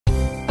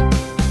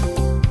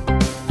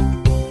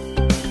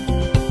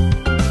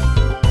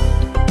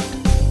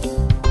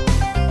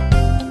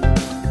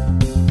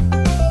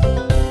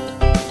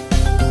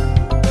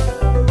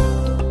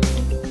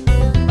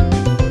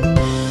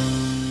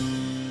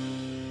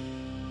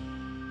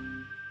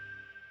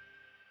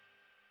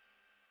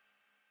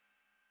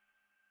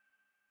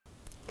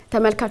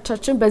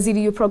ተመልካቾቻችን በዚህ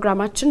ልዩ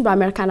ፕሮግራማችን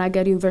በአሜሪካን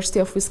ሀገር ዩኒቨርሲቲ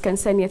ኦፍ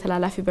ዊስኮንሰን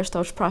የተላላፊ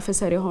በሽታዎች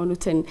ፕሮፌሰር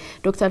የሆኑትን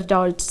ዶክተር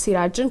ዳውድ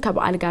ሲራጅን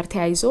ከበዓል ጋር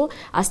ተያይዞ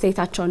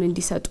አስተያየታቸውን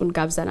እንዲሰጡን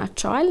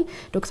ጋብዘናቸዋል።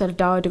 ዶክተር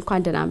ዳውድ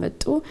እንኳን ደህና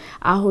መጡ።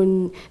 አሁን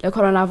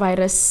ለኮሮና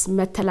ቫይረስ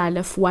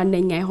መተላለፍ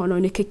ዋነኛ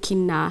የሆነው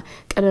ንክኪና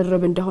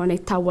ቅርርብ እንደሆነ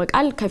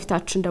ይታወቃል።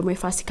 ከፊታችን ደግሞ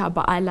የፋሲካ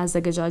በዓል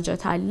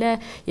አዘገጃጀት አለ፣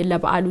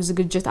 ለበዓሉ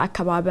ዝግጅት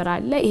አከባበር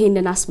አለ።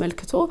 ይሄንን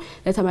አስመልክቶ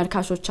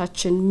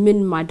ለተመልካቾቻችን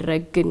ምን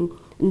ማድረግ ግን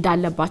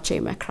እንዳለባቸው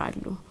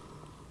ይመክራሉ?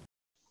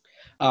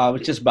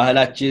 ብቻስ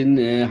ባህላችን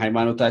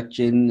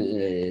ሃይማኖታችን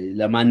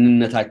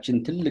ለማንነታችን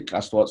ትልቅ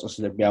አስተዋጽኦ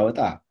ስለሚያወጣ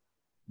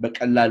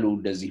በቀላሉ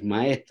እንደዚህ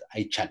ማየት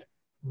አይቻልም።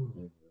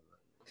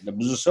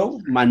 ለብዙ ሰው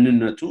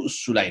ማንነቱ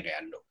እሱ ላይ ነው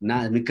ያለው እና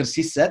ምክር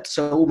ሲሰጥ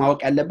ሰው ማወቅ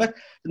ያለበት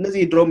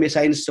እነዚህ ድሮም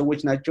የሳይንስ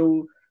ሰዎች ናቸው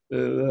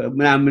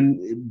ምናምን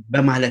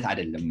በማለት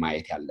አይደለም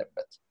ማየት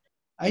ያለበት።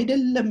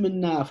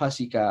 አይደለምና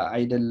ፋሲካ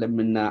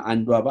አይደለምና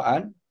አንዷ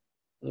በዓል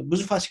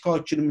ብዙ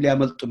ፋሲካዎችንም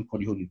ሊያመልጡን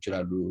ሊሆኑ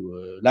ይችላሉ።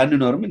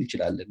 ላንኖርም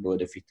እንችላለን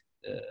ወደፊት።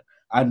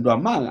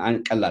 አንዷማ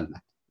ቀላል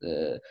ናት።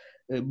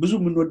 ብዙ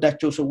ምን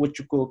ወዳቸው ሰዎች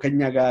እኮ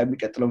ከኛ ጋር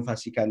የሚቀጥለውን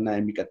ፋሲካና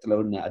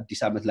የሚቀጥለውን አዲስ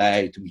ዓመት ላይ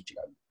ያዩትም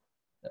ይችላሉ።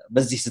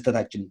 በዚህ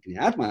ስተታችን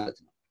ምክንያት ማለት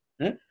ነው።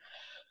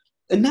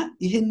 እና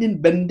ይሄንን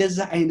በእንደዛ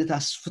አይነት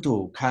አስፍቶ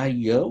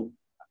ካየው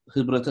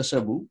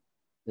ህብረተሰቡ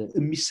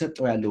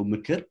የሚሰጠው ያለው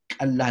ምክር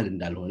ቀላል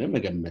እንዳልሆነ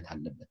መገመት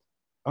አለበት።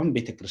 አሁን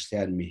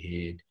ቤተክርስቲያን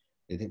መሄድ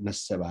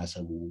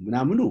መሰባሰቡ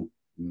ምናምኑ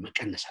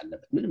መቀነስ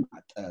አለበት። ምንም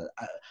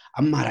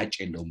አማራጭ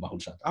የለውም በአሁኑ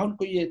ሰዓት። አሁን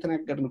እኮ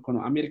እየተናገርን እኮ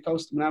ነው አሜሪካ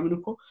ውስጥ ምናምን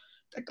እኮ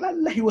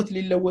ጠቅላላ ህይወት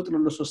ሊለወጥ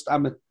ነው ለ3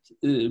 ዓመት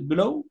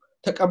ብለው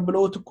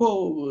ተቀብለውት እኮ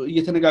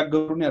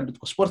እየተነጋገሩ ነው ያሉት።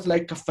 ስፖርት ላይ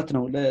ከፈት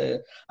ነው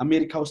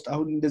ለአሜሪካ ውስጥ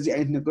አሁን እንደዚህ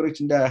አይነት ነገሮች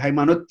እንደ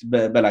ሃይማኖት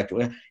በላቸው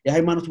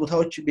የሃይማኖት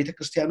ቦታዎች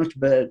ቤተክርስቲያኖች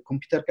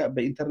በኮምፒውተር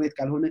በኢንተርኔት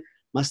ካልሆነ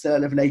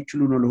ማስተላለፍ ላይ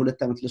ይችሉ ነው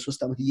ለ2 ዓመት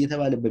ለ3 ዓመት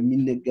እየተባለ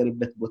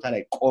በሚነገርበት ቦታ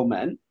ላይ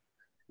ቆመን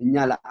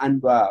እኛ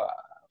ለአንዷ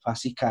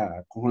ፋሲካ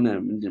ከሆነ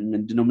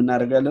ምንድነው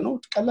የምናደርገው ያለነው?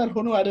 ቀላል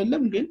ሆኖ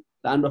አይደለም ግን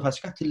ለአንዷ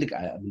ፋሲካ ትልቅ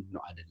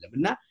ምንድነው አይደለም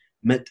እና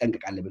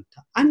መጠንቀቅ አለብን።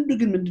 አንዱ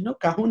ግን ምንድነው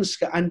ካሁን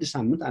እስከ አንድ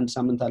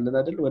ሳምንት አለን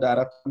አይደል ወደ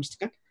 4-5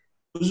 ቀን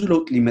ብዙ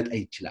ለውጥ ሊመጣ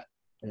ይችላል።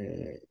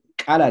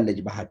 ቃል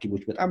አለች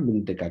በሐኪሞች በጣም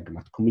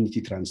ምንደጋግማት ኮሚኒቲ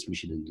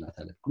ትራንስሚሽን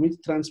እንላታለን። ኮሚኒቲ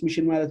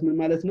ትራንስሚሽን ማለት ምን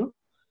ማለት ነው?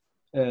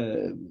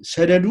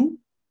 ሰደዱ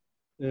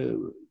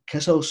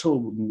ከሰው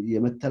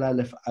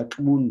የመተላለፍ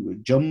አቅሙን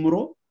ጀምሮ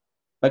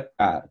በቃ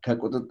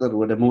ከቁጥጥር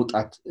ወደ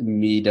መውጣት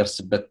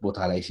የሚደርስበት ቦታ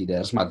ላይ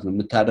ሲደርስ ማለት ነው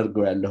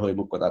የምታደርገው ያለው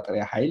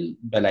የመቆጣጠሪያ ኃይል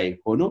በላይ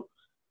ሆኖ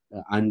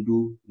አንዱ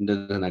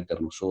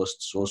እንደተናገርነው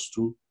 3ቱ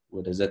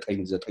ወደ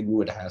 9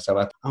 ወደ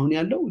 27 አሁን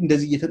ያለው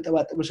እንደዚህ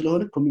እየተንጠባጠበ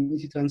ስለሆነ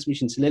ኮሚኒቲ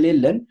ትራንስሚሽን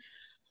ስለሌለን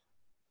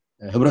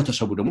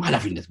ህብረተሰቡ ደግሞ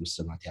ኃላፊነት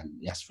መስማት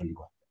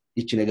ያስፈልጋል።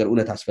 እቺ ነገር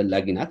እውነት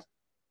አስፈላጊ ናት።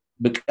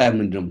 በቃ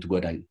ምንድነው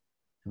የምትጎዳኝ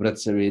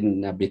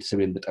ህብረተሰቤንና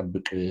ቤተሰቤን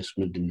በጠብቅስ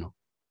ምንድነው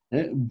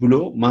ብሎ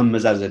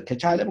ማመዛዘን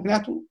ከቻለ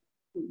ምክንያቱም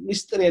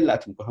ሚስጥር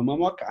የላትም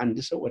ከህመሟ ከአንድ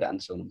ሰው ወደ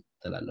አንድ ሰው ነው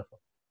ተላለፈው።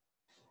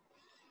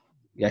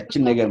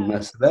 ያችን ነገር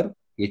መስበር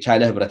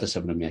የቻለ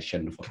ህብረተሰብ ነው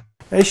የሚያሸንፈው።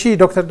 እሺ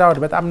ዶክተር ዳውድ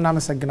በጣም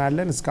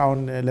እናመሰግናለን እስካሁን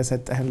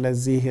ለሰጠህን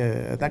ለዚህ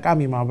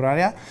ጠቃሚ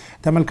ማብራሪያ።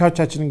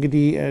 ተመልካቾቻችን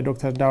እንግዲህ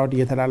ዶክተር ዳውድ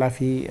የተላላፊ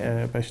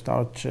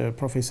በሽታዎች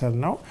ፕሮፌሰር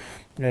ነው።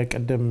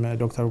 ቀደም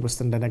ዶክተር ውስጥ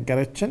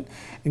እንደነገረችን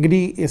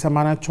እንግዲህ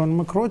የሰማናቸውን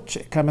ምክሮች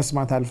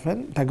ከመስማት አልፈን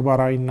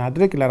ተግባራዊ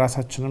እናድርግ።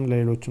 ለራሳችንም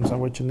ለሌሎችም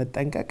ሰዎች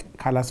እንጠንቀቅ።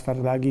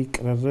 ካላስፈላጊ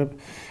ቅርርብ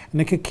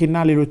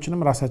ንክኪና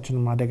ሌሎችንም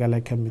ራሳችንን አደጋ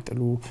ላይ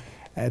ከሚጥሉ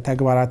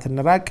ተግባራት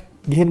እንራቅ።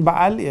 ይህን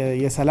በዓል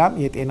የሰላም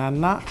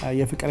የጤናና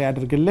የፍቅር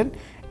ያድርግልን።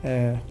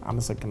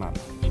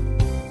 አመሰግናለሁ።